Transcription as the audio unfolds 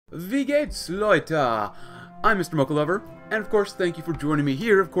Wie geht's, Leute? I'm Mr. Mocha Lover, and of course, thank you for joining me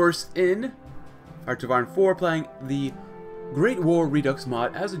here, of course, in Hearts of Iron 4, playing the Great War Redux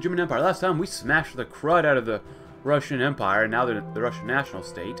Mod as the German Empire. Last time, we smashed the crud out of the Russian Empire, and now they're the Russian national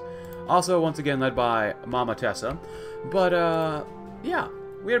state. Also, once again, led by Mama Tessa. But, yeah,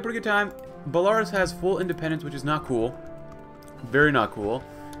 we had a pretty good time. Belarus has full independence, which is not cool. Very not cool.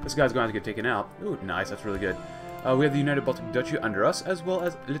 This guy's going to get taken out. Ooh, nice, that's really good. We have the United Baltic Duchy under us, as well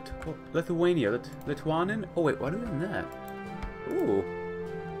as Lithuania. Lithuanian? Oh wait, why do we have that? Ooh.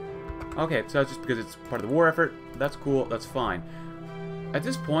 Okay, so that's just because it's part of the war effort. That's cool, that's fine. At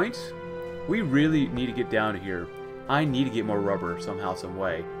this point, we really need to get down here. I need to get more rubber somehow, some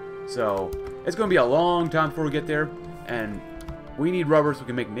way. So, it's going to be a long time before we get there, and we need rubber so we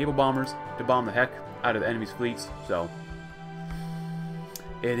can make naval bombers to bomb the heck out of the enemy's fleets, so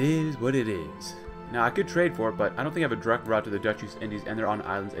it is what it is. Now, I could trade for it, but I don't think I have a direct route to the Dutch East Indies, and they're on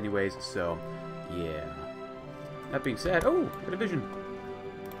islands anyways, so, yeah. That being said, oh, a division.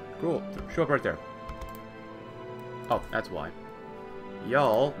 Cool. Show up right there. Oh, that's why.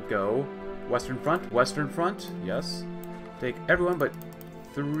 Y'all go Western Front, yes. Take everyone but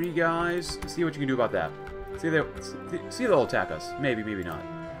 3 guys. See what you can do about that. See if they'll attack us. Maybe, maybe not.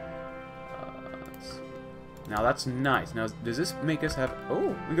 Now, that's nice. Now, does this make us have...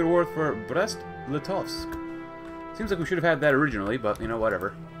 Oh, we go to war for Brest-Litovsk. Seems like we should have had that originally, but, you know,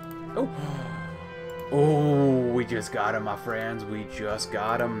 whatever. Oh! Oh, we just got him, my friends. We just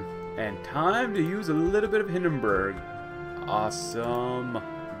got him. And time to use a little bit of Hindenburg. Awesome.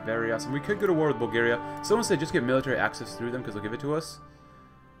 Very awesome. We could go to war with Bulgaria. Someone said just get military access through them because they'll give it to us.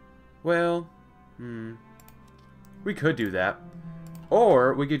 Well, we could do that.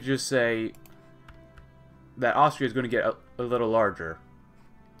 Or we could just say that Austria is going to get a little larger.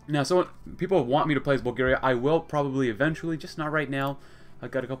 Now, so people want me to play as Bulgaria. I will probably eventually, just not right now.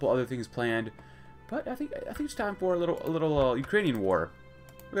 I've got a couple other things planned, but I think it's time for a little Ukrainian war.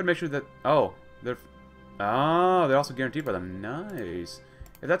 We're gonna make sure that they're also guaranteed by them. Nice.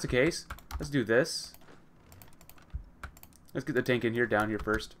 If that's the case, let's do this. Let's get the tank in here, down here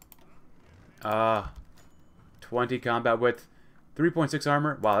first. 20 combat width. 3.6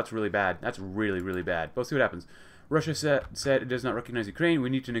 armor. Wow, that's really bad. That's really, really bad. But let's see what happens. Russia said it does not recognize Ukraine. We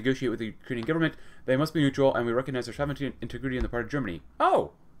need to negotiate with the Ukrainian government. They must be neutral, and we recognize their sovereignty and integrity on the part of Germany.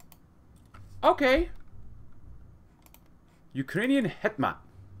 Oh! Okay. Ukrainian Hetman.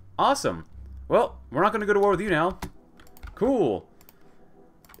 Awesome. Well, we're not going to go to war with you now. Cool.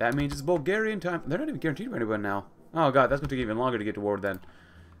 That means it's Bulgarian time. They're not even guaranteed by anyone now. Oh, God, that's going to take even longer to get to war then.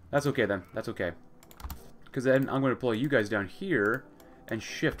 That's okay, then. That's okay. Because then I'm going to pull you guys down here and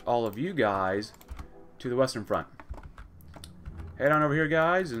shift all of you guys to the Western Front. Head on over here,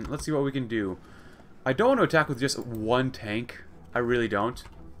 guys, and let's see what we can do. I don't want to attack with just one tank. I really don't.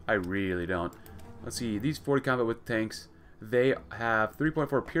 I really don't. Let's see. These 40 combat with tanks, they have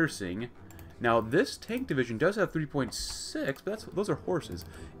 3.4 piercing. Now, this tank division does have 3.6, but those are horses.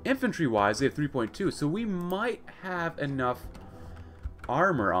 Infantry-wise, they have 3.2, so we might have enough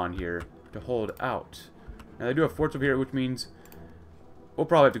armor on here to hold out. Now, they do have forts over here, which means we'll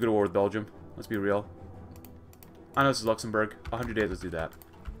probably have to go to war with Belgium. Let's be real. I know this is Luxembourg. 100 days, let's do that.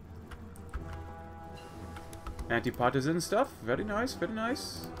 Anti-partisan stuff. Very nice, very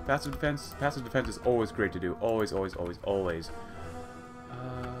nice. Passive defense. Passive defense is always great to do. Always, always, always, always.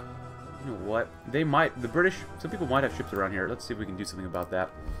 You know what? They might... The British... Some people might have ships around here. Let's see if we can do something about that.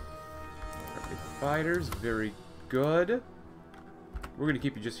 Fighters. Very good. We're going to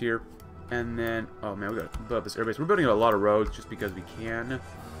keep you just here. And then... Oh, man, we got to build up this airbase. We're building a lot of roads just because we can.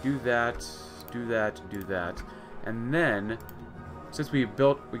 Do that. Do that. Do that. And then... Since we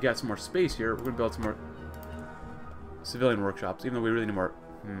got some more space here, we're going to build some more civilian workshops. Even though we really need more...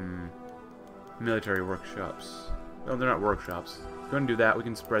 military workshops. No, they're not workshops. Go ahead and do that. We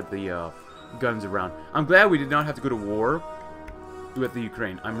can spread the guns around. I'm glad we did not have to go to war with the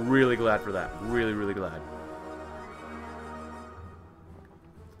Ukraine. I'm really glad for that. Really, really glad.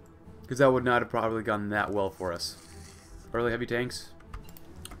 Because that would not have probably gone that well for us. Early heavy tanks.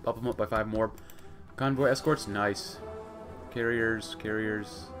 Up them up by 5 more. Convoy escorts. Nice. Carriers.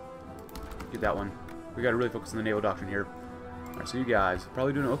 Carriers. Get that one. We got to really focus on the naval doctrine here. Alright, so you guys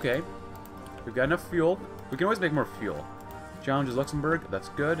probably doing okay. We've got enough fuel. We can always make more fuel. Challenges Luxembourg. That's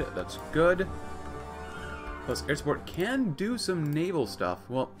good. That's good. Plus, air support can do some naval stuff.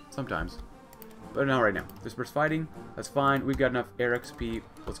 Well, sometimes. But not right now. Dispersed fighting. That's fine. We've got enough air XP.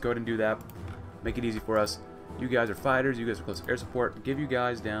 Let's go ahead and do that. Make it easy for us. You guys are fighters. You guys are close to air support. Give you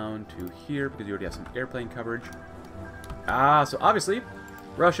guys down to here because you already have some airplane coverage. So obviously,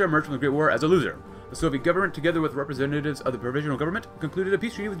 Russia emerged from the Great War as a loser. The Soviet government, together with representatives of the provisional government, concluded a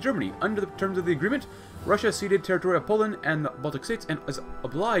peace treaty with Germany. Under the terms of the agreement, Russia ceded territory of Poland and the Baltic states and was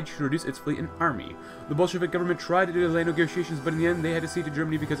obliged to reduce its fleet and army. The Bolshevik government tried to delay negotiations, but in the end they had to cede to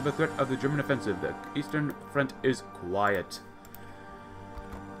Germany because of a threat of the German offensive. The Eastern Front is quiet.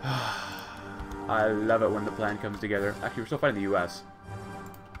 I love it when the plan comes together. Actually, we're still fighting the U.S.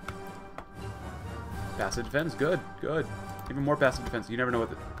 Passive defense, good, good. Even more passive defense. You never know what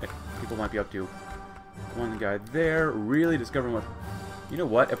the people might be up to. One guy there, really discovering what... You know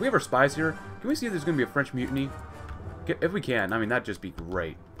what? If we have our spies here, can we see if there's going to be a French mutiny? If we can, I mean, that'd just be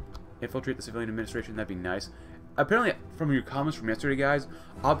great. Infiltrate the civilian administration, that'd be nice. Apparently, from your comments from yesterday, guys,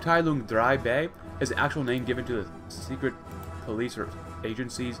 Abteilung 3B is the actual name given to the secret police or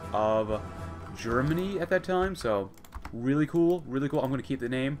agencies of Germany at that time. So, really cool, really cool. I'm going to keep the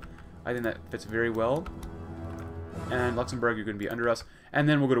name. I think that fits very well. And Luxembourg, you're going to be under us. And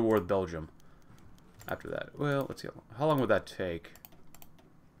then we'll go to war with Belgium. After that. Well, let's see. How long would that take?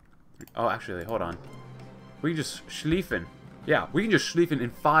 Oh, actually, hold on. We can just schlieffen. Yeah, we can just schlieffen in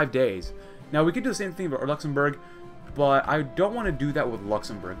 5 days. Now, we could do the same thing for Luxembourg, but I don't want to do that with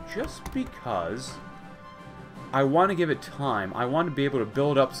Luxembourg just because I want to give it time. I want to be able to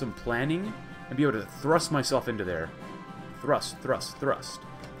build up some planning and be able to thrust myself into there. Thrust, thrust, thrust.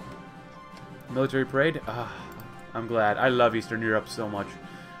 Military parade? I'm glad. I love Eastern Europe so much.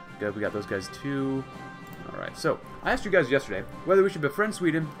 Good, we got those guys too. Alright, so, I asked you guys yesterday whether we should befriend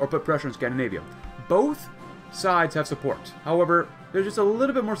Sweden or put pressure on Scandinavia. Both sides have support. However, there's just a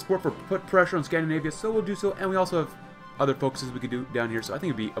little bit more support for put pressure on Scandinavia, so we'll do so, and we also have other focuses we could do down here, so I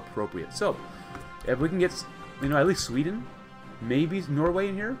think it'd be appropriate. So, if we can get, you know, at least Sweden, maybe Norway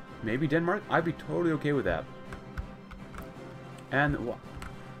in here, maybe Denmark, I'd be totally okay with that. And, what?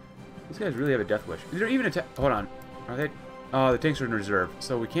 These guys really have a death wish. Is there even a hold on. Are they? Oh, the tanks are in reserve,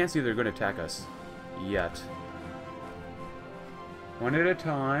 so we can't see if they're going to attack us yet. One at a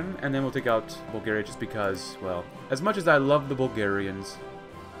time, and then we'll take out Bulgaria just because, well, as much as I love the Bulgarians,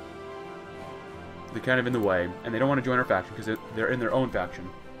 they're kind of in the way, and they don't want to join our faction because they're in their own faction.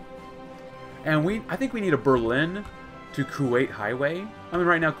 And I think we need a Berlin to Kuwait highway. I mean,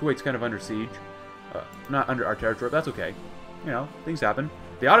 right now Kuwait's kind of under siege. Not under our territory, but that's okay. You know, things happen.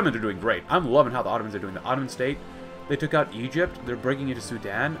 The Ottomans are doing great. I'm loving how the Ottomans are doing. The Ottoman state, they took out Egypt. They're breaking into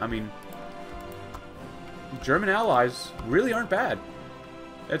Sudan. I mean, German allies really aren't bad.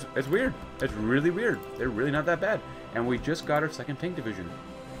 It's weird. It's really weird. They're really not that bad. And we just got our 2nd Tank Division.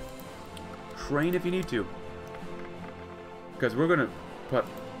 Train if you need to. Because we're going to put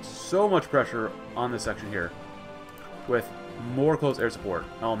so much pressure on this section here. With more close air support.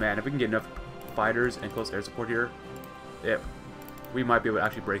 Oh man, if we can get enough fighters and close air support here, we might be able to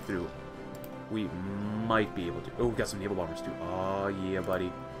actually break through. We might be able to. Oh, we got some naval bombers too. Oh yeah,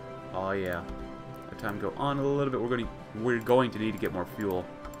 buddy. Oh yeah. Let time go on a little bit. We're going to need to get more fuel.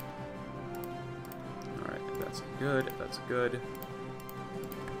 All right, that's good. That's good.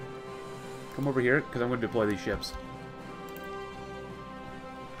 Come over here, because I'm going to deploy these ships.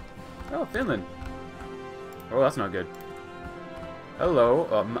 Oh, Finland. Oh, that's not good.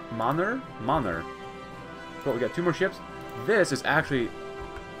 Hello, Manner. But we got 2 more ships. This is actually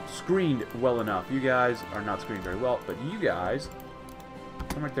screened well enough. You guys are not screened very well, but you guys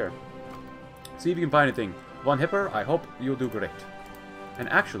come right there. See if you can find anything. Von Hipper, I hope you'll do great. And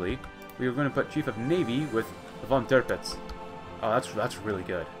actually, we are going to put Chief of Navy with Von Tirpitz. Oh, that's really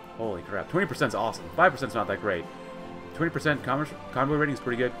good. Holy crap. 20% is awesome. 5% is not that great. 20% convoy rating is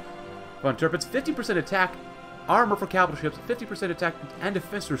pretty good. Von Tirpitz, 50% attack, armor for capital ships, 50% attack and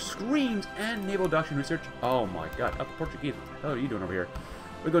defense through screens and naval doctrine research. Oh my god, up the Portuguese. What the hell are you doing over here?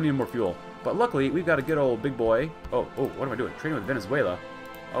 We're going to need more fuel. But luckily, we've got a good old big boy. Oh, what am I doing? Trading with Venezuela.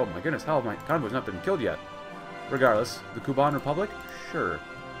 Oh my goodness, how have my convoys not been killed yet? Regardless, the Cuban Republic? Sure.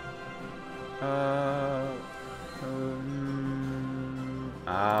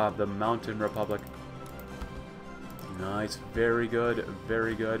 The Mountain Republic. Nice, very good,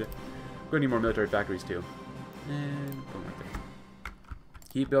 very good. We're going to need more military factories too. And boom, right there.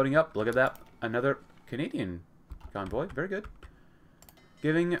 Keep building up. Look at that. Another Canadian convoy. Very good.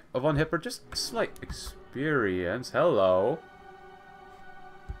 Giving Von Hipper just slight experience. Hello.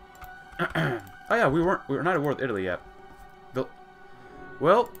 Oh yeah, we were not at war with Italy yet.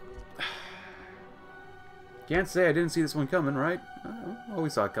 Well, can't say I didn't see this one coming, right? Well, we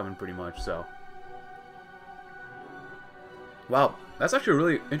saw it coming pretty much, so. Wow, that's actually a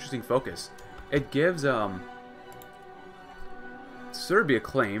really interesting focus. It gives Serbia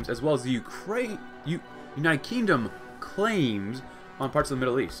claims, as well as the United Kingdom claims on parts of the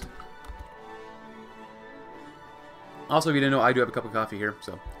Middle East. Also, if you didn't know, I do have a cup of coffee here,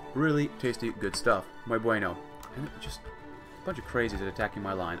 so Really tasty, good stuff. Muy bueno. And just a bunch of crazies that are attacking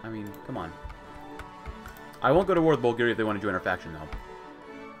my line. I mean, come on. I won't go to war with Bulgaria if they want to join our faction, though.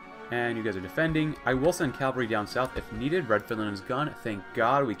 And you guys are defending. I will send cavalry down south if needed. Red Finland is gone. Thank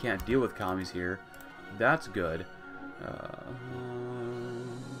God we can't deal with commies here. That's good.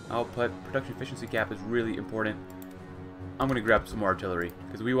 Output. Production efficiency cap is really important. I'm going to grab some more artillery,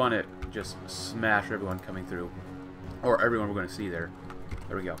 because we want to just smash everyone coming through. Or everyone we're going to see there.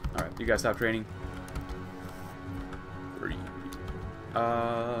 There we go. Alright, you guys stop training. 3.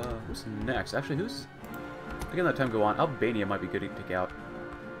 Who's next? Actually, who's... I can let time go on. Albania might be good to take out.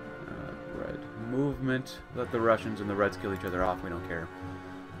 Red. Movement. Let the Russians and the Reds kill each other off. We don't care.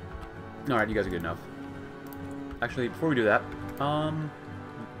 Alright, you guys are good enough. Actually, before we do that,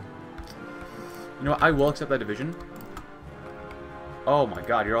 you know what? I will accept that division. Oh my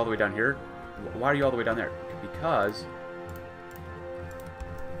god, you're all the way down here? Why are you all the way down there? Because...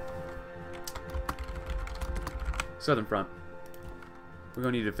 Southern Front. We're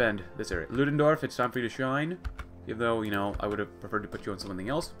going to need to defend this area. Ludendorff, it's time for you to shine. Even though, you know, I would have preferred to put you on something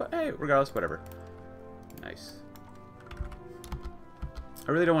else. But hey, regardless, whatever. Nice.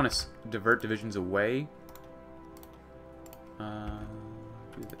 I really don't want to divert divisions away. Do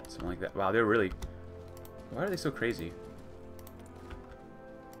that, something like that. Wow, they're really... Why are they so crazy?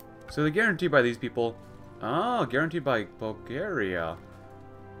 So they're guaranteed by these people. Oh, guaranteed by Bulgaria.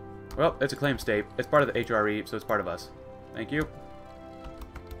 Well, it's a claim state. It's part of the HRE, so it's part of us. Thank you.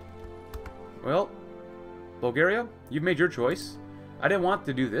 Well, Bulgaria, you've made your choice. I didn't want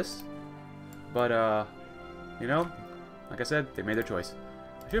to do this. But, you know, like I said, they made their choice.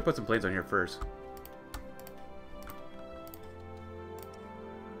 I should have put some planes on here first.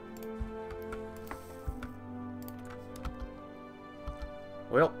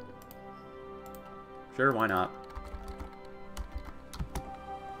 Well, sure, why not?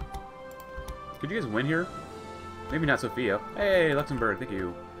 Could you guys win here? Maybe not Sofia. Hey, Luxembourg, thank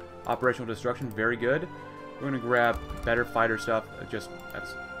you. Operational destruction, very good. We're going to grab better fighter stuff. Just,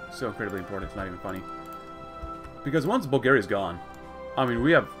 that's so incredibly important, it's not even funny. Because once Bulgaria's gone, I mean,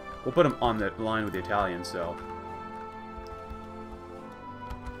 we'll put them on the line with the Italians, so.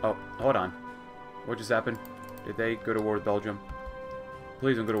 Oh, hold on. What just happened? Did they go to war with Belgium?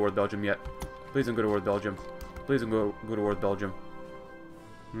 Please don't go to war with Belgium yet. Please don't go to war with Belgium. Please don't go to war with Belgium.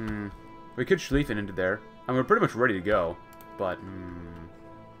 We could Schlieffen into there. I mean, we're pretty much ready to go. But,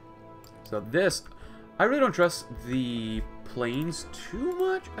 So this... I really don't trust the planes too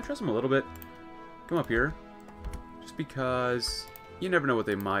much. I trust them a little bit. Come up here. Just because you never know what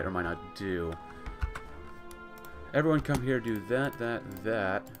they might or might not do. Everyone come here, do that.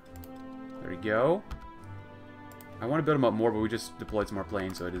 There we go. I want to build them up more, but we just deployed some more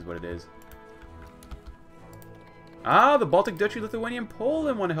planes, so it is what it is. Ah, the Baltic Duchy, Lithuania, and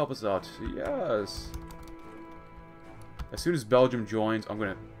Poland want to help us out. Yes. As soon as Belgium joins, I'm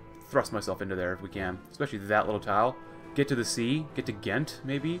going to thrust myself into there if we can. Especially that little tile. Get to the sea. Get to Ghent,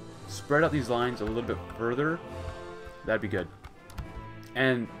 maybe. Spread out these lines a little bit further. That'd be good.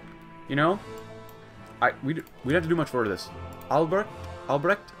 And, you know, we don't have to do much for this. Albrecht,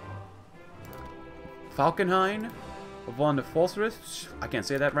 Falkenhayn, von der Volksrist, I can't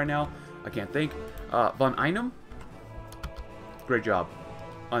say that right now. I can't think. Von Einem, great job.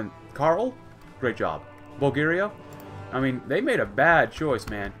 Karl, great job. Bulgaria, I mean, they made a bad choice,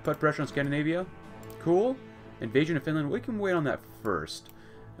 man. Put pressure on Scandinavia, cool. Invasion of Finland, we can wait on that first.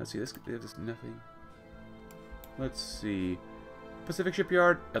 Let's see, this nothing. Let's see. Pacific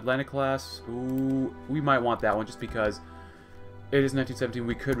Shipyard, Atlantic class. Ooh, we might want that one just because it is 1917.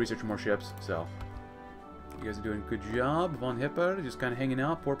 We could research more ships, so. You guys are doing a good job. Von Hipper, just kind of hanging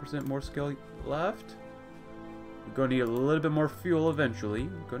out. 4% more skill left. We're going to need a little bit more fuel eventually.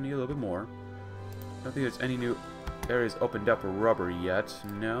 We're going to need a little bit more. I don't think there's any new areas opened up for rubber yet.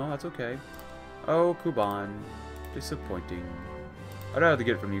 No, that's okay. Oh, Kuban. Disappointing. I'd rather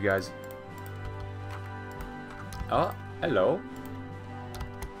get it from you guys. Oh, hello.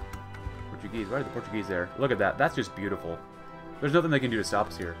 Portuguese. Why are the Portuguese there? Look at that. That's just beautiful. There's nothing they can do to stop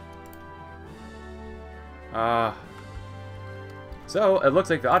us here. So, it looks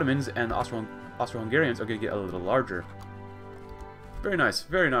like the Ottomans and the Austro-Hungarians are going to get a little larger. Very nice,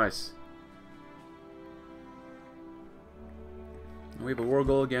 very nice. And we have a war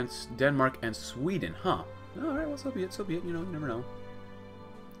goal against Denmark and Sweden, huh? Alright, well, so be it, you know, you never know.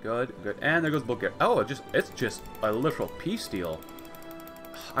 Good, good. And there goes Bulgaria. Oh, it's just a literal peace deal.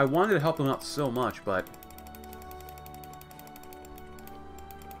 I wanted to help them out so much, but...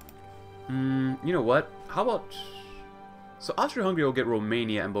 you know what? How about... So Austria-Hungary will get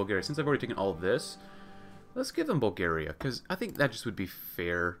Romania and Bulgaria. Since I've already taken all of this, Let's give them Bulgaria, because I think that just would be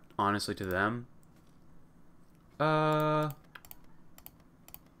fair, honestly, to them. I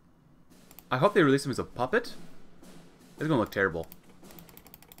hope they release him as a puppet. It's gonna look terrible.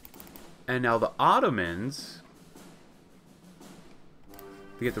 And now the Ottomans,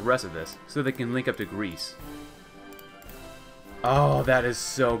 to get the rest of this, so they can link up to Greece. Oh, that is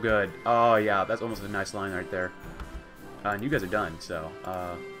so good. Oh, yeah, that's almost a nice line right there. And you guys are done, so...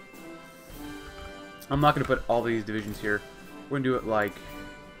 I'm not going to put all these divisions here. We're going to do it like...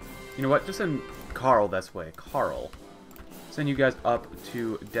 You know what? Just send Carl this way. Carl. Send you guys up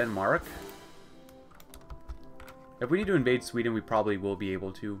to Denmark. If we need to invade Sweden, we probably will be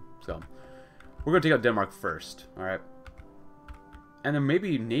able to. So, we're going to take out Denmark first. Alright? And then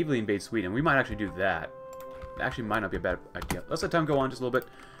maybe navally invade Sweden. We might actually do that. It actually might not be a bad idea. Let's let time go on just a little bit.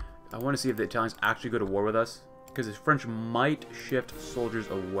 I want to see if the Italians actually go to war with us. Because the French might shift soldiers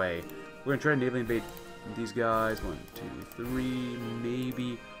away. We're going to try to navally invade these guys. 1, 2, 3,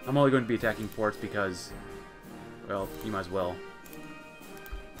 maybe. I'm only going to be attacking ports because, well, you might as well.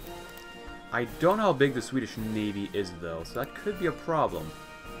 I don't know how big the Swedish Navy is, though, so that could be a problem.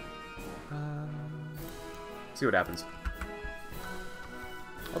 See what happens.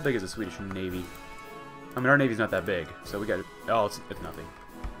 How big is the Swedish Navy? I mean, our Navy's not that big, so we got to... Oh, it's nothing.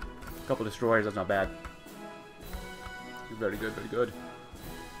 A couple destroyers, that's not bad. Very good, very good.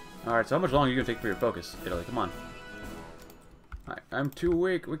 Alright, so how much longer are you going to take for your focus, Italy? Come on. I'm too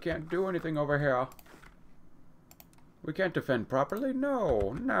weak. We can't do anything over here. We can't defend properly?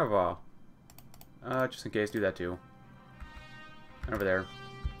 No, never. Just in case, do that too. And over there.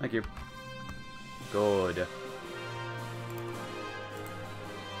 Thank you. Good.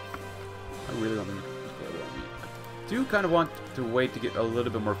 I really don't think it's going to go well. I do kind of want to wait to get a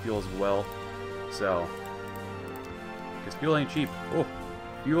little bit more fuel as well. So... Because fuel ain't cheap. Oh,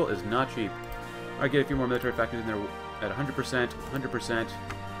 fuel is not cheap. Alright, get a few more military factories in there at 100%, 100%.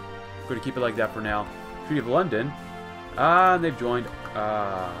 Going to keep it like that for now. Treaty of London. Ah, and they've joined.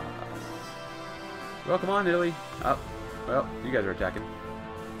 Well, come on, Italy. Oh, well, you guys are attacking.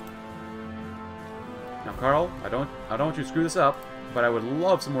 Now, Carl, I don't want you to screw this up, but I would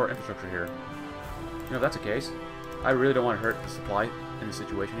love some more infrastructure here. You know, if that's the case, I really don't want to hurt the supply in this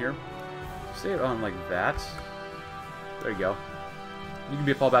situation here. Stay it on like that. There you go. You can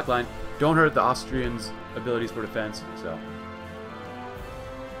be a fallback line. Don't hurt the Austrians' abilities for defense, so.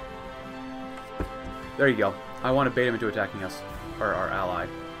 There you go. I want to bait them into attacking us, or our ally.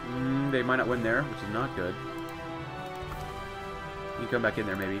 They might not win there, which is not good. You can come back in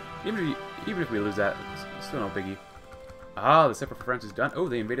there, maybe. Even if we lose that, it's still no biggie. Ah, the separate for France is done. Oh,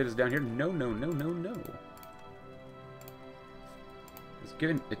 they invaded us down here. No, no, no, no, no. It's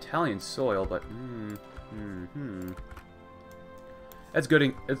given Italian soil, but... That's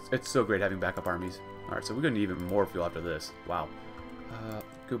good. It's so great having backup armies. Alright, so we're going to need even more fuel after this. Wow.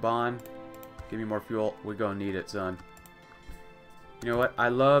 Kuban, give me more fuel. We're going to need it, son. You know what? I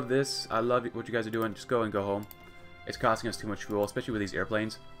love this. I love what you guys are doing. Just go and go home. It's costing us too much fuel, especially with these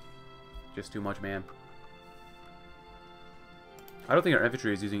airplanes. Just too much, man. I don't think our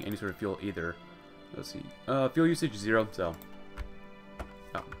infantry is using any sort of fuel either. Let's see. Fuel usage 0, so...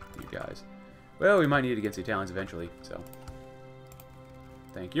 Oh, you guys. Well, we might need it against the Italians eventually, so...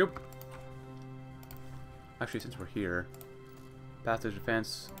 Thank you. Actually, since we're here, path to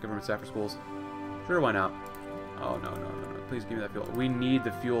defense, government staff for schools. Sure, why not? Oh, no, no, no, no. Please give me that fuel. We need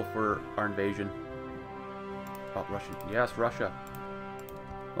the fuel for our invasion. Oh, Russian. Yes, Russia.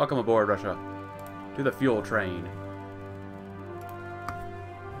 Welcome aboard, Russia. To the fuel train.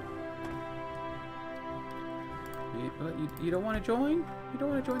 You don't want to join? You don't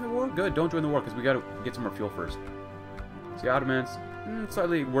want to join the war? Good, don't join the war, because we got to get some more fuel first. See, Ottomans...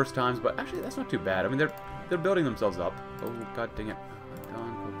 slightly worse times, but actually that's not too bad. I mean, they're building themselves up. Oh, god dang it.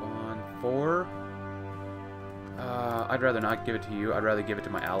 Don, 4. I'd rather not give it to you. I'd rather give it to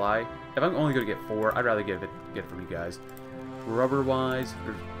my ally. If I'm only going to get 4, I'd rather get it from you guys. Rubber-wise...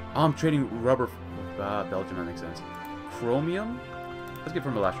 Oh, I'm trading rubber... Belgium, that makes sense. Chromium? Let's get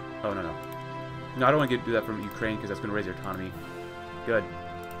from Alaska. Oh, no, no. No, I don't want to do that from Ukraine, because that's going to raise your autonomy. Good.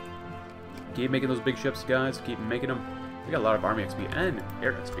 Keep making those big ships, guys. Keep making them. We got a lot of army XP and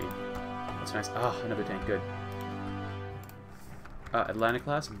air XP. That's nice. Ah, another tank. Good. Atlantic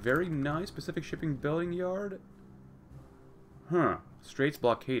class. Very nice. Pacific Shipping Building Yard. Huh. Straits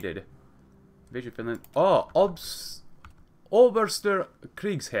blockaded. Invasion Finland. Oh, Oberster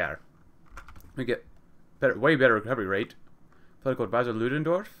Kriegsherr. We get way better recovery rate. Political advisor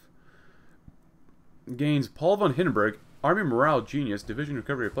Ludendorff. Gains Paul von Hindenburg. Army morale genius. Division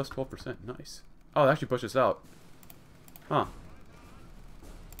recovery plus 12%. Nice. Oh, that actually pushed us out. Huh.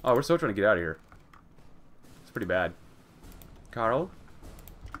 Oh, we're still trying to get out of here. It's pretty bad. Carl.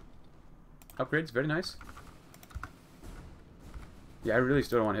 Upgrades, very nice. Yeah, I really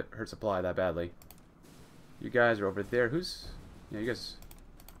still don't want to hit her supply that badly. You guys are over there. Who's... Yeah, you guys...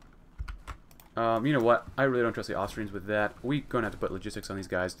 you know what? I really don't trust the Austrians with that. We're going to have to put logistics on these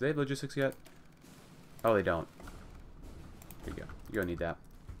guys. Do they have logistics yet? Oh, they don't. Here you go. You're going to need that.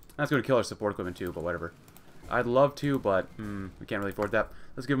 That's going to kill our support equipment too, but whatever. I'd love to, but we can't really afford that.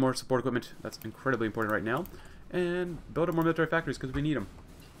 Let's give more support equipment. That's incredibly important right now. And build up more military factories because we need them.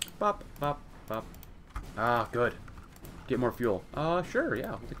 Bop, bop, bop. Ah, good. Get more fuel. Sure,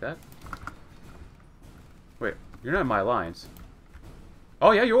 yeah, I'll take that. Wait, you're not in my alliance.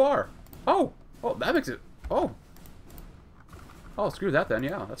 Oh, yeah, you are. Oh, that makes it... Oh, screw that then,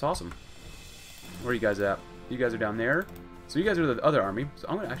 yeah, that's awesome. Where are you guys at? You guys are down there. So you guys are the other army. So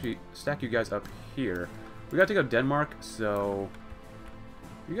I'm going to actually stack you guys up here. We got to take out Denmark, so...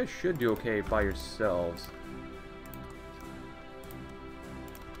 You guys should do okay by yourselves.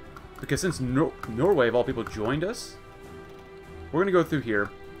 Because since Norway, of all people, joined us, we're going to go through here.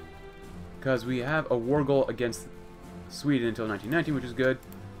 Because we have a war goal against Sweden until 1919, which is good.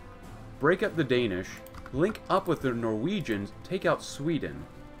 Break up the Danish. Link up with the Norwegians. Take out Sweden.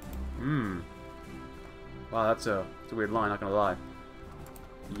 Wow, that's a weird line, not going to lie.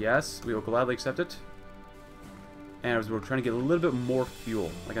 Yes, we will gladly accept it. And as we're trying to get a little bit more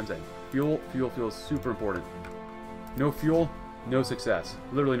fuel. Like I'm saying, fuel is super important. No fuel, no success.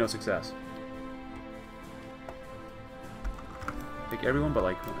 Literally no success. Take everyone, but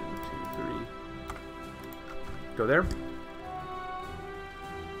like 1, 2, 3. Go there.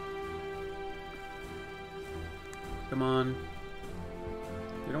 Come on.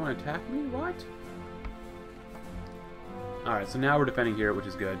 You don't want to attack me? What? Alright, so now we're defending here, which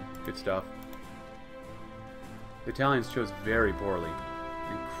is good. Good stuff. The Italians chose very poorly.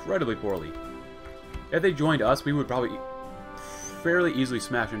 Incredibly poorly. If they joined us, we would probably fairly easily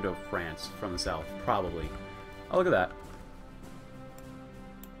smash into France from the south. Probably. Oh, look at that.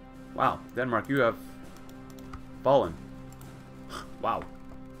 Wow. Denmark, you have fallen. Wow.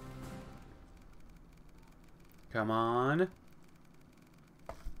 Come on.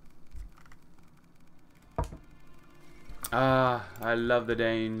 I love the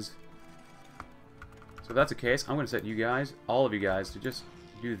Danes. So if that's the case, I'm going to set you guys, all of you guys, to just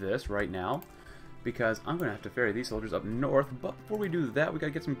do this right now. Because I'm going to have to ferry these soldiers up north. But before we do that, we got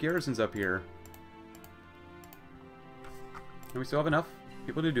to get some garrisons up here. And we still have enough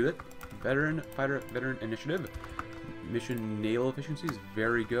people to do it. Veteran initiative. Mission naval efficiency is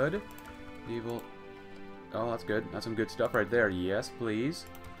very good. Naval... Oh, that's good. That's some good stuff right there. Yes, please.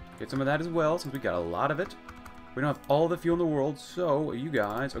 Get some of that as well, since we got a lot of it. We don't have all the fuel in the world, so you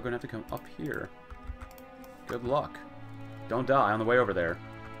guys are going to have to come up here. Good luck. Don't die on the way over there.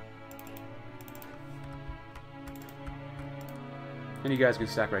 And you guys can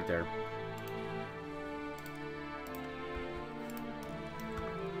stack right there.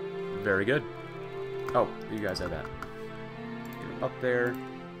 Very good. Oh, you guys have that. Get up there.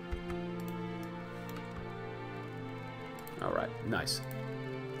 Alright, nice.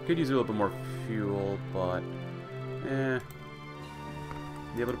 Could use a little bit more fuel, but...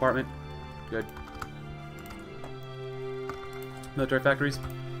 Naval department. Good. Military factories.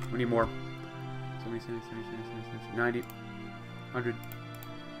 We need more. 70, 70, 70, 70, 90, 100.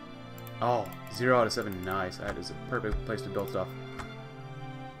 Oh, 0 out of 7. Nice. That is a perfect place to build stuff.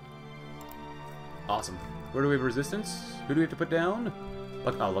 Awesome. Where do we have resistance? Who do we have to put down?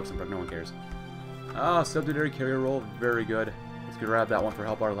 Luxembourg. No one cares. Subsidiary carrier roll. Very good. Let's grab that one for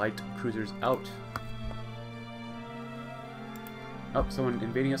help our light cruisers out. Oh, someone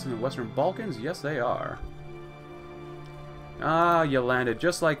invading us in the Western Balkans? Yes, they are. You landed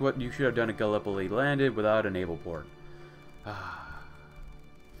just like what you should have done at Gallipoli. Landed without a naval port. And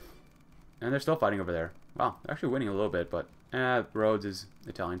they're still fighting over there. Wow, they're actually winning a little bit, but... Rhodes is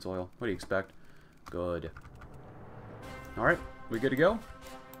Italian soil. What do you expect? Good. Alright, we good to go?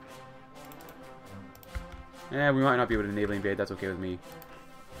 We might not be able to naval invade. That's okay with me.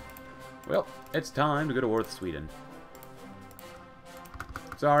 Well, it's time to go to war with Sweden.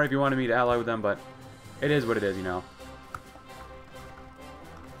 Sorry if you wanted me to ally with them, but it is what it is, you know.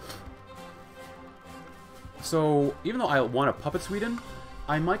 So, even though I want to puppet Sweden,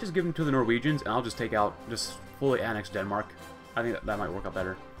 I might just give them to the Norwegians, and I'll just just fully annex Denmark. I think that might work out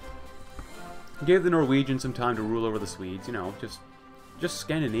better. Give the Norwegians some time to rule over the Swedes, you know, just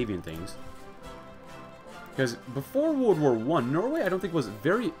Scandinavian things. Because before World War I, Norway I don't think wasn't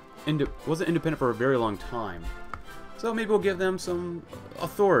independent for a very long time. So maybe we'll give them some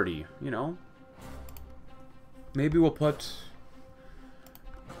authority, you know. Maybe we'll put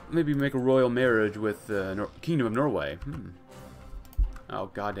maybe make a royal marriage with the Kingdom of Norway. Oh,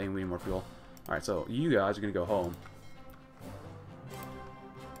 god dang, we need more fuel. Alright, so you guys are going to go home.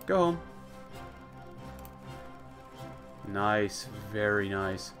 Go home. Nice. Very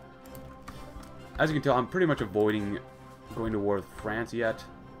nice. As you can tell, I'm pretty much avoiding going to war with France yet.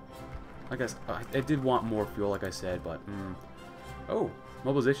 I guess I did want more fuel, like I said, but... Oh,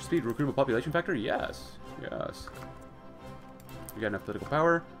 mobilization speed, recruitable population factor? Yes. Yes. We got enough political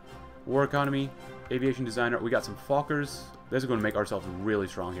power. War economy. Aviation designer. We got some Fokkers. This is going to make ourselves really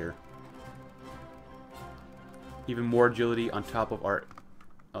strong here. Even more agility on top of our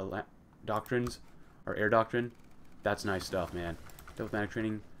doctrines. Our air doctrine. That's nice stuff, man. Diplomatic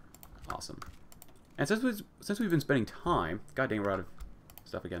training. Awesome. And since we've been spending time... God dang, we're out of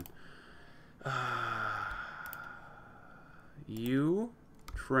stuff again. You...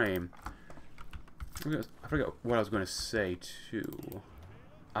 Train. I forgot what I was going to say, too.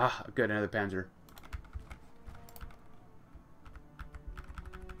 Ah, I've got another Panzer.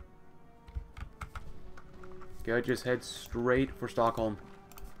 Go, just head straight for Stockholm.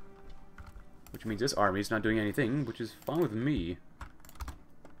 Which means this army's not doing anything, which is fine with me.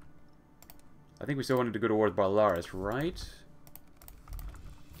 I think we still wanted to go to war with Belarus, right?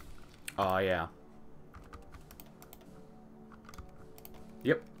 Oh, yeah.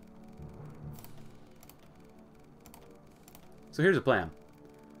 Yep. So here's the plan.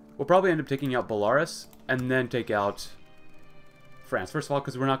 We'll probably end up taking out Belarus, and then take out France. First of all,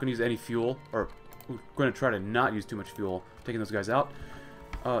 because we're not going to use any fuel, or we're going to try to not use too much fuel, taking those guys out.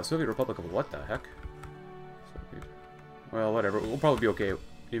 Soviet Republic of what the heck? Well, whatever. We'll probably be okay,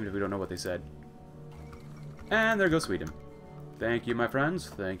 even if we don't know what they said. And there goes Sweden. Thank you, my friends.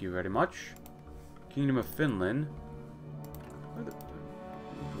 Thank you very much. Kingdom of Finland.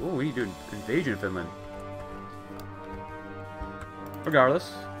 Oh, we need to do an invasion of Finland.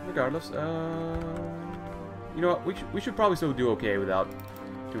 Regardless, you know what? We should probably still do okay without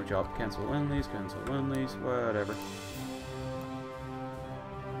too much help. Cancel Lend-Lease, whatever.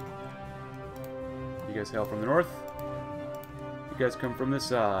 You guys hail from the north. You guys come from this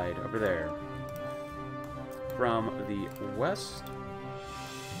side, over there. From the west.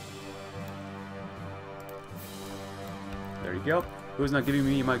 There you go. Who's not giving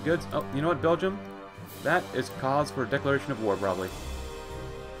me my goods? Oh, you know what, Belgium? That is cause for a declaration of war, probably.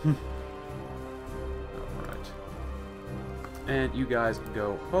 Alright. And you guys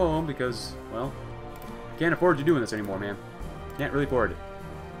go home because, well, can't afford you doing this anymore, man. Can't really afford it.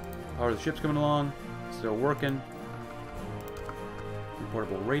 How are the ships coming along? Still working.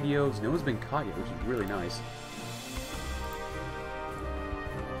 Reportable radios. No one's been caught yet, which is really nice.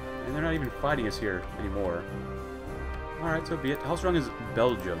 And they're not even fighting us here anymore. Alright, so be it. How strong is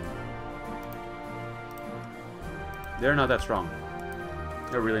Belgium? They're not that strong.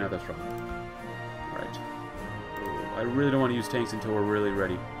 They're really not that strong. Alright. I really don't want to use tanks until we're really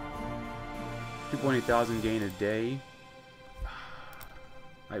ready. 2,800 gain a day.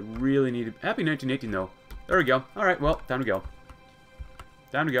 I really need it. Happy 1918, though. There we go. Alright, well, time to go.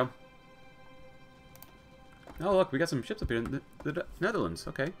 Time to go. Oh, look, we got some ships up here in the Netherlands.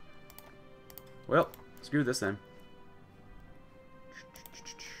 Okay. Well, screw this then.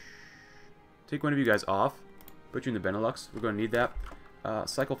 Take one of you guys off. Put you in the Benelux. We're going to need that.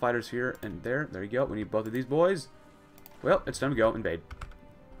 Cycle fighters here and there. There you go. We need both of these boys. Well, it's time to go. Invade.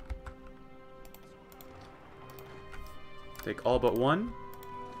 Take all but one.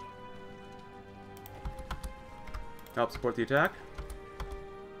 Help support the attack.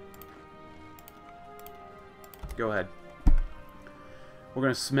 Go ahead. We're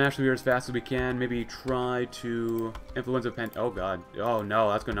going to smash through here as fast as we can. Maybe try to influenza pen. Oh, God. Oh, no.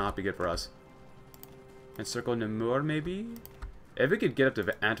 That's going to not be good for us. Encircle Namur, maybe? If we could get up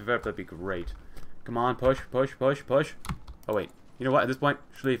to Antwerp, that'd be great. Come on, push, push, push, push. Oh, wait. You know what? At this point,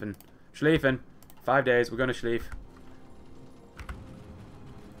 Schlieffen. Schlieffen. 5 days. We're going to Schlief.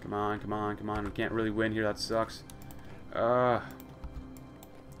 Come on, come on, come on. We can't really win here. That sucks. You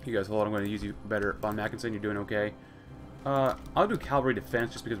guys hold on. I'm going to use you better. Von Mackensen, you're doing okay. I'll do cavalry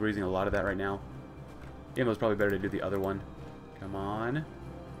defense just because we're using a lot of that right now. Even though it's probably better to do the other one. Come on.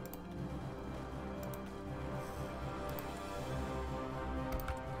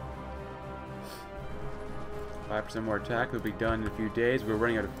 %5 more attack. It'll be done in a few days. We're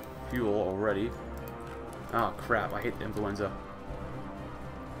running out of fuel already. Oh, crap. I hate the influenza.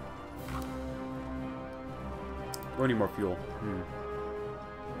 We need more fuel.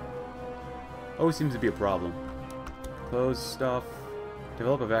 Always seems to be a problem. Close stuff.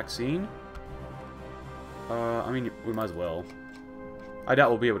 Develop a vaccine? I mean, we might as well. I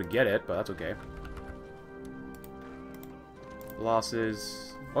doubt we'll be able to get it, but that's okay.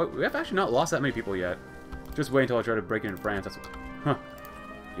 Losses. Oh, we have actually not lost that many people yet. Just wait until I try to break in France. That's... Huh.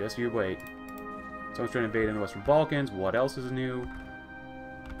 Just you wait. Someone's trying to invade in the Western Balkans. What else is new?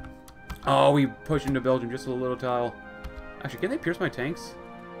 Oh, we pushed into Belgium just a little tile. Actually, can they pierce my tanks?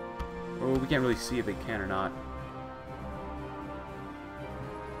 Oh, we can't really see if they can or not.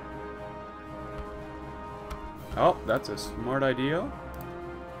 Oh, that's a smart idea.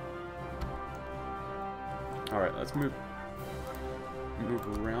 Alright, let's move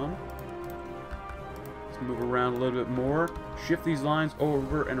around. Let's move around a little bit more. Shift these lines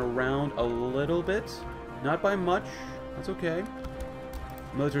over and around a little bit. Not by much. That's okay.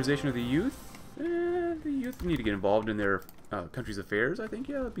 Militarization of the youth. The youth need to get involved in their country's affairs, I think.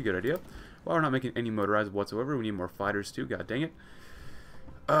 Yeah, that'd be a good idea. Well, we're not making any motorized whatsoever. We need more fighters, too. God dang it.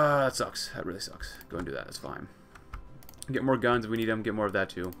 That sucks. That really sucks. Go and do that. That's fine. Get more guns if we need them. Get more of that,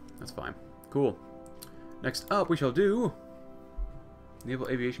 too. That's fine. Cool. Next up, we shall do... Naval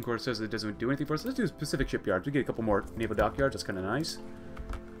Aviation Corps says it doesn't do anything for us. Let's do Pacific Shipyards. We get a couple more naval dockyards. That's kind of nice.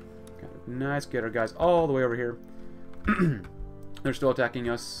 Kind of nice. Get our guys all the way over here. They're still attacking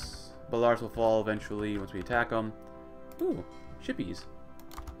us. Belarus will fall eventually once we attack them. Ooh, shippies.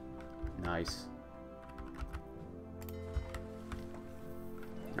 Nice.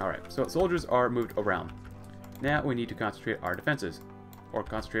 Alright, so soldiers are moved around. Now we need to concentrate our defenses. Or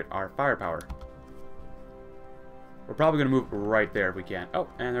concentrate our firepower. We're probably going to move right there if we can. Oh,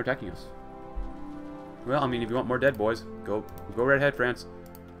 and they're attacking us. Well, I mean, if you want more dead boys, go right ahead, France.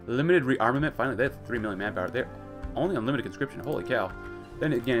 Limited rearmament. Finally, they have 3 million manpower. They're only on limited conscription. Holy cow.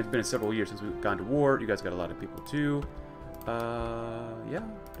 Then again, it's been several years since we've gone to war. You guys got a lot of people too. Yeah.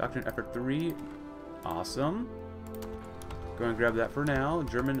 Doctrine Effort 3. Awesome. Go and grab that for now.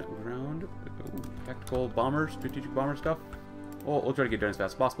 German ground. Ooh, tactical bomber, strategic bomber stuff. We'll try to get done as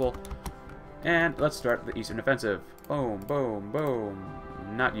fast as possible. And let's start the Eastern Offensive. Boom, boom, boom.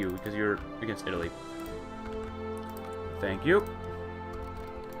 Not you, because you're against Italy. Thank you.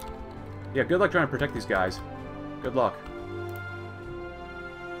 Yeah, good luck trying to protect these guys. Good luck.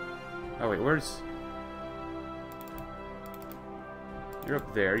 Oh, wait, where's... You're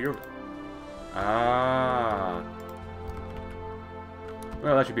up there. You're... Ah.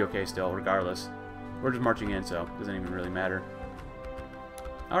 Well, that should be okay still, regardless. We're just marching in, so it doesn't even really matter.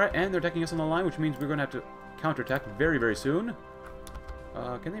 Alright, and they're attacking us on the line, which means we're going to have to counterattack very, very soon.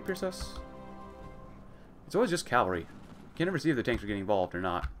 Can they pierce us? It's always just cavalry. Can't ever see if the tanks are getting involved or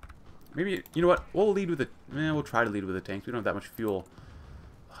not. Maybe, you know what? We'll lead with the... we'll try to lead with the tanks. We don't have that much fuel.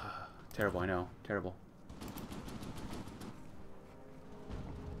 Terrible, I know. Terrible.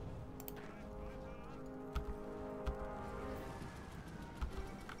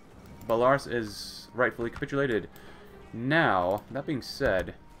 Belarus is rightfully capitulated. Now, that being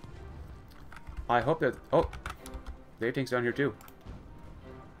said, I hope that... Oh! They have tanks down here too.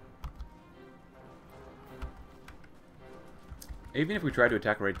 Even if we tried to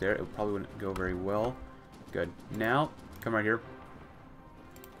attack right there, it probably wouldn't go very well. Good. Now, come right here.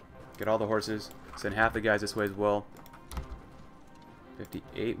 Get all the horses. Send half the guys this way as well.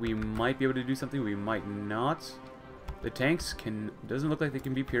 58. We might be able to do something. We might not. The tanks can... Doesn't look like they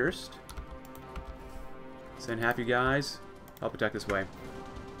can be pierced. Send half you guys. Help attack this way.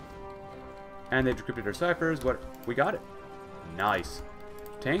 And they've decrypted our ciphers, but we got it. Nice.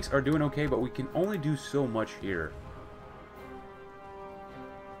 Tanks are doing okay, but we can only do so much here.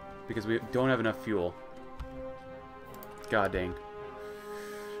 Because we don't have enough fuel. God dang.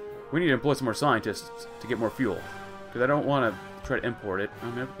 We need to employ some more scientists to get more fuel. Because I don't want to try to import it. I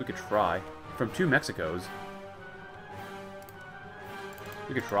mean, we could try. From 2 Mexicos.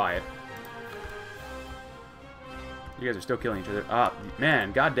 We could try it. You guys are still killing each other. Ah,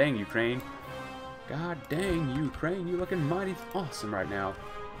 man, god dang Ukraine. God dang Ukraine, you looking mighty awesome right now.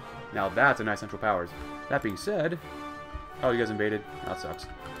 Now that's a nice Central Powers. That being said... Oh, you guys invaded? That sucks.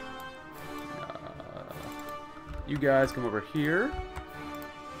 You guys come over here.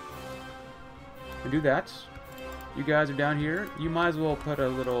 And do that. You guys are down here. You might as well put a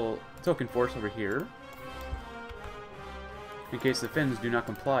little token force over here. In case the Finns do not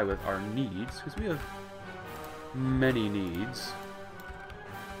comply with our needs. Because we have... many needs.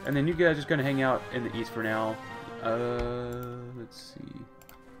 And then you guys just gonna hang out in the east for now. Let's see.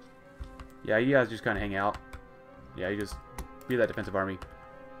 Yeah, you guys just kind of hang out. Yeah, you just be that defensive army.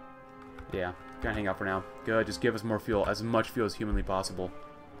 Yeah, kind of hang out for now. Good, just give us more fuel, as much fuel as humanly possible.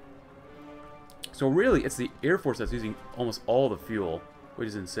 So really, it's the Air Force that's using almost all the fuel, which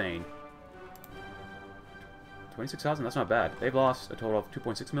is insane. 26,000, that's not bad. They've lost a total of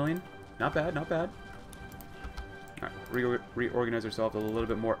 2.6 million. Not bad, not bad. Alright, reorganize ourselves a little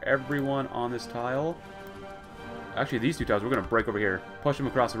bit more. Everyone on this tile. Actually, these two towers, we're going to break over here. Push them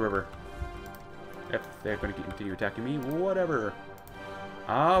across the river. If they're going to continue attacking me, whatever.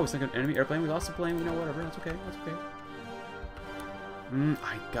 Ah, I was thinking enemy airplane. We lost the plane. We know whatever. That's okay. That's okay.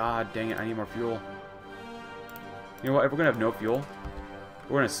 God dang it. I need more fuel. You know what? If we're going to have no fuel,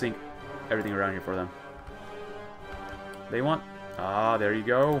 we're going to sink everything around here for them. They want... Ah, there you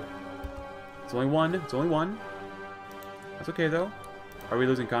go. It's only one. It's only one. That's okay, though. Are we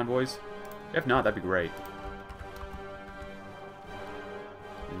losing convoys? If not, that'd be great.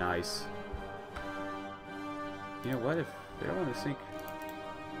 Nice. You know what? If they don't want to sink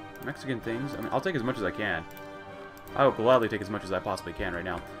Mexican things, I mean, I'll take as much as I can. I will gladly take as much as I possibly can right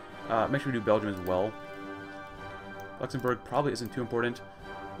now. Make sure we do Belgium as well. Luxembourg probably isn't too important.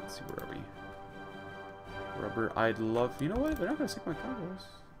 Let's see, where are we? Rubber, I'd love... You know what? They're not going to sink my convoys.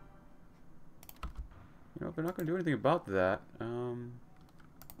 You know, they're not going to do anything about that.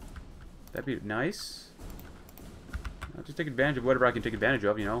 That'd be nice. I'll just take advantage of whatever I can take advantage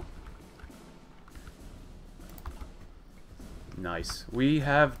of, you know. Nice. We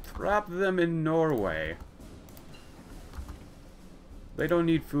have trapped them in Norway. They don't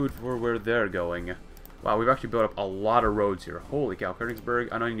need food for where they're going. Wow, we've actually built up a lot of roads here. Holy cow, Königsberg.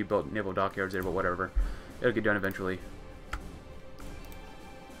 I know you need to build naval dockyards there, but whatever. It'll get done eventually.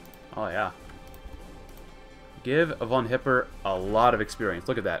 Oh, yeah. Give von Hipper a lot of experience.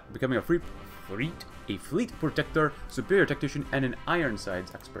 Look at that. Becoming a fleet protector, superior tactician, and an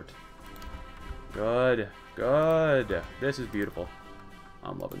Ironsides expert. Good. Good. This is beautiful.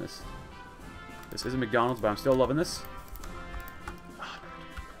 I'm loving this. This isn't McDonald's, but I'm still loving this.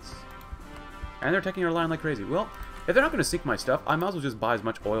 And they're taking our line like crazy. Well, if they're not going to sink my stuff, I might as well just buy as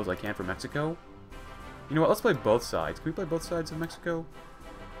much oil as I can from Mexico. You know what? Let's play both sides. Can we play both sides of Mexico?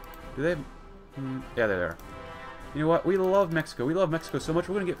 Do they have... yeah, they're there. You know what? We love Mexico. We love Mexico so much,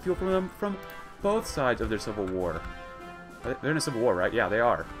 we're going to get fuel from them from both sides of their civil war. They're in a civil war, right? Yeah, they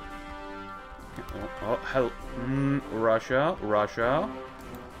are. Oh, hell. Russia. Russia.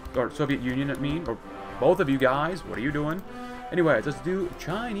 Or Soviet Union, I mean. Or both of you guys. What are you doing? Anyways, let's do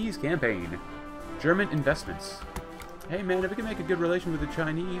Chinese campaign. German investments. Hey, man, if we can make a good relation with the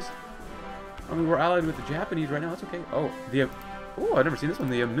Chinese... I mean, we're allied with the Japanese right now. That's okay. Oh, the... Oh, I've never seen this one.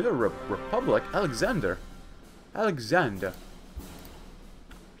 The Amur Republic. Alexander. Alexander.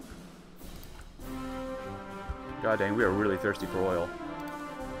 God dang, we are really thirsty for oil.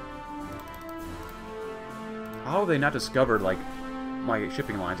 How have they not discovered, like, my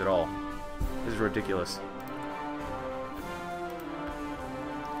shipping lines at all? This is ridiculous.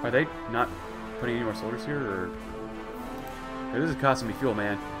 Are they not putting any more soldiers here, or... This is costing me fuel,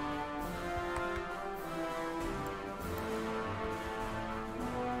 man.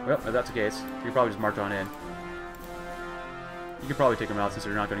 Well, if that's the case, you can probably just march on in. You can probably take them out since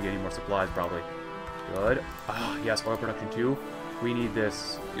they're not going to get any more supplies, probably. Good. Ah, yes, oil production too. We need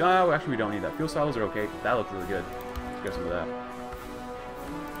this. Oh, actually, we don't need that. Fuel silos are okay. That looks really good. Let's get some of that.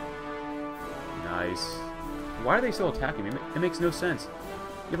 Nice. Why are they still attacking me? It makes no sense.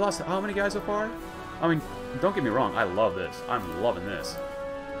 You've lost how many guys so far? I mean, don't get me wrong. I love this. I'm loving this.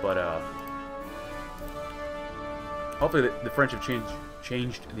 But, hopefully the French have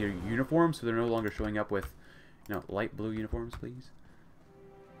changed their uniforms, so they're no longer showing up with, you know, light blue uniforms, please.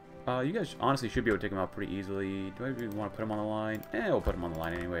 You guys honestly should be able to take them out pretty easily. Do I really want to put them on the line? We'll put them on the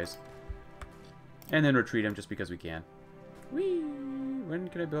line anyways. And then retreat them just because we can. Whee! When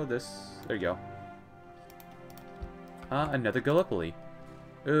can I build this? There you go. Another Gallipoli.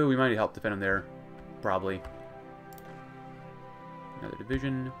 Ooh, we might need help defend them there. Probably. Another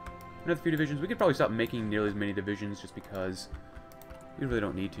division. Another few divisions. We could probably stop making nearly as many divisions just because we really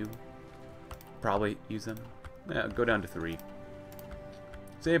don't need to. Probably use them. Yeah, go down to 3.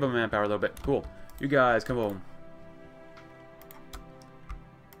 Save on manpower a little bit. Cool. You guys, come home.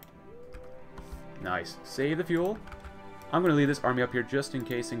 Nice. Save the fuel. I'm going to leave this army up here just in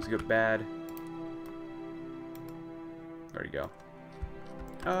case things get bad. There you go.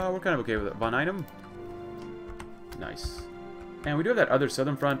 We're kind of okay with it. Von item. Nice. And we do have that other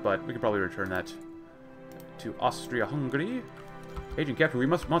southern front, but we could probably return that to Austria-Hungary. Agent capture. We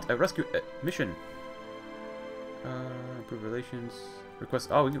must mount a rescue mission. Improve relations. Request.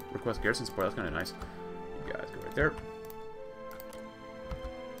 Oh, we can request garrison support. That's kind of nice. You guys go right there.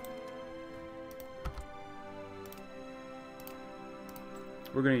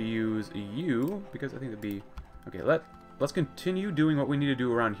 We're gonna use you because I think that'd be okay. Let's continue doing what we need to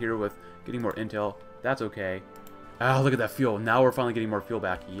do around here with getting more intel. That's okay. Ah, look at that fuel. Now we're finally getting more fuel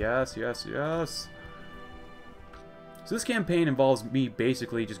back. Yes, yes, yes. So this campaign involves me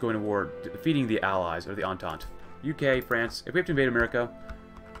basically just going to war, defeating the Allies, or the Entente. UK, France. If we have to invade America,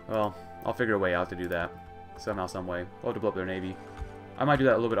 well, I'll figure a way out to do that. Somehow, some way. We'll have to blow up their navy. I might do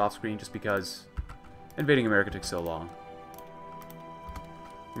that a little bit off screen just because invading America took so long.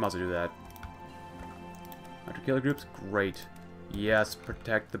 We might also do that. After killer groups, great. Yes,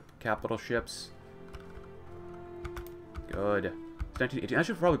 protect the capital ships. Good. It's 1918. I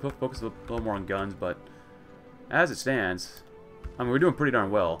should probably focus a little more on guns, but as it stands, I mean, we're doing pretty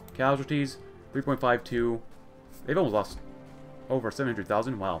darn well. Casualties, 3.52. They've almost lost over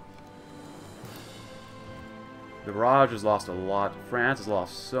 700,000. Wow. The Raj has lost a lot. France has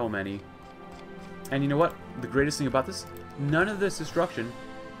lost so many. And you know what? The greatest thing about this? None of this destruction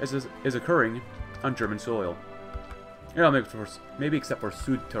is occurring on German soil. Yeah, maybe except for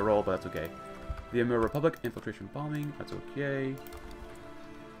Sud Tyrol, but that's okay. The Emir Republic, infiltration bombing, that's okay.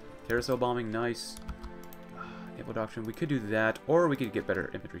 Carousel bombing, nice. Naval doctrine, we could do that, or we could get better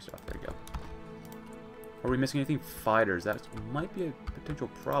infantry stuff. There you go. Are we missing anything? Fighters, that might be a potential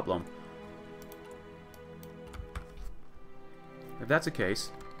problem. If that's the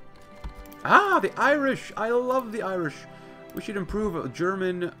case... Ah, the Irish! I love the Irish! We should improve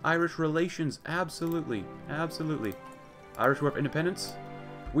German-Irish relations. Absolutely. Absolutely. Irish War of Independence.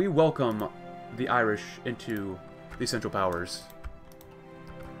 We welcome the Irish into the Central Powers.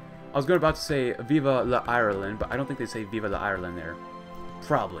 I was about to say Viva la Ireland, but I don't think they say Viva la Ireland there.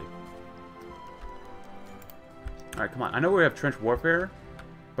 Probably. Alright, come on. I know we have trench warfare,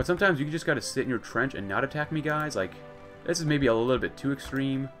 but sometimes you just gotta sit in your trench and not attack me, guys. Like, this is maybe a little bit too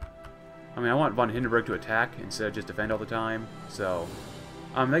extreme. I mean, I want von Hindenburg to attack instead of just defend all the time. So,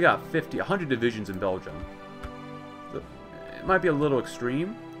 they got 100 divisions in Belgium. It might be a little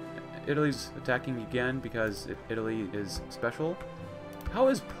extreme. Italy's attacking again because Italy is special. How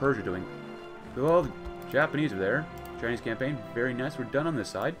is Persia doing? Well, the Japanese are there. Chinese campaign, very nice. We're done on this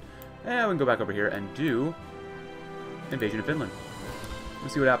side. And we can go back over here and do invasion of Finland.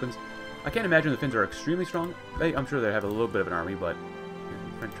 Let's see what happens. I can't imagine the Finns are extremely strong. I'm sure they have a little bit of an army, but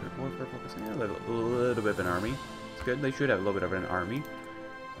French warfare focusing. Yeah, they have a little bit of an army. It's good. They should have a little bit of an army.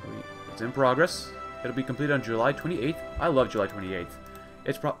 It's in progress. It'll be completed on July 28th. I love July 28th.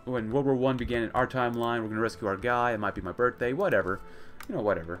 It's when World War I began in our timeline. We're gonna rescue our guy. It might be my birthday. Whatever. You know,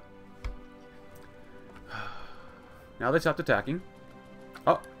 whatever. Now they stopped attacking.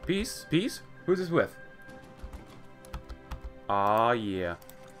 Oh, peace, peace. Who's this with? Ah, yeah.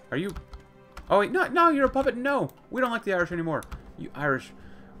 Are you? Oh wait, no, you're a puppet. No, we don't like the Irish anymore. You Irish,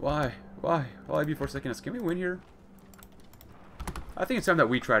 why? Why are you forsaking us? Can we win here? I think it's time that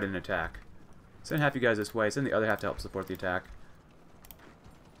we tried an attack. Send half you guys this way. Send the other half to help support the attack.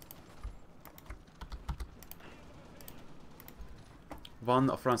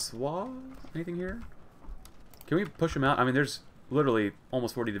 Von Francois? Anything here? Can we push them out? I mean, there's literally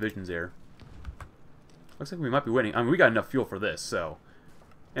almost 40 divisions there. Looks like we might be winning. I mean, we got enough fuel for this, so...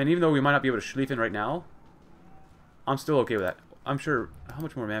 And even though we might not be able to Schlieffen right now, I'm still okay with that. I'm sure... How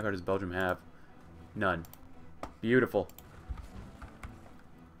much more manpower does Belgium have? None. Beautiful.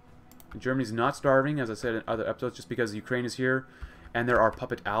 Germany's not starving, as I said in other episodes, just because Ukraine is here, and there are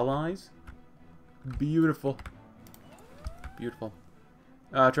puppet allies. Beautiful. Beautiful.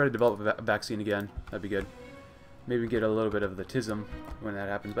 Try to develop a vaccine again. That'd be good. Maybe get a little bit of the tism when that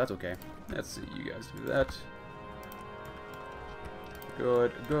happens, but that's okay. Let's see you guys do that.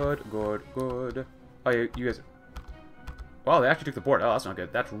 Good, good, good, good. Oh, you guys... Wow, they actually took the port. Oh, that's not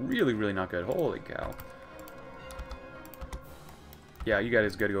good. That's really, really not good. Holy cow. Yeah, you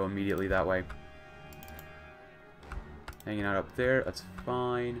guys gotta go immediately that way. Hanging out up there. That's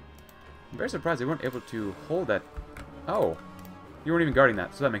fine. I'm very surprised they weren't able to hold that. Oh. You weren't even guarding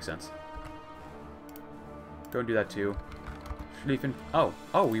that, so that makes sense. Go and do that too. Schlieffen.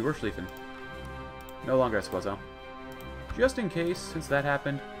 Oh, we were Schlieffen. No longer, I suppose, though. Just in case, since that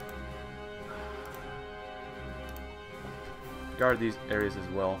happened. Guard these areas as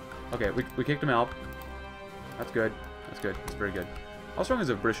well. Okay, we kicked them out. That's good. That's good. That's very good. How strong is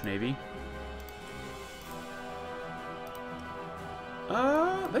the British Navy?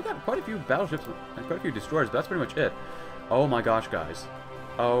 They got quite a few battleships and quite a few destroyers, but that's pretty much it. Oh my gosh, guys.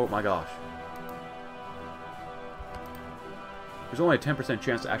 Oh my gosh. There's only a 10%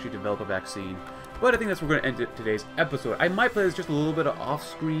 chance to actually develop a vaccine. But I think that's where we're going to end today's episode. I might play this just a little bit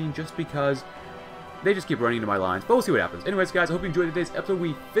off-screen just because they just keep running into my lines. But we'll see what happens. Anyways, guys, I hope you enjoyed today's episode.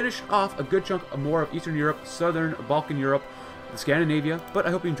 We finished off a good chunk more of Eastern Europe, Southern Balkan Europe, Scandinavia. But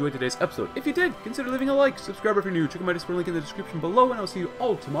I hope you enjoyed today's episode. If you did, consider leaving a like, subscribe if you're new, check out my Discord link in the description below, and I'll see you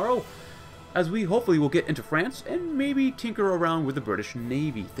all tomorrow, as we hopefully will get into France and maybe tinker around with the British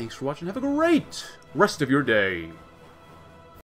Navy. Thanks for watching. Have a great rest of your day.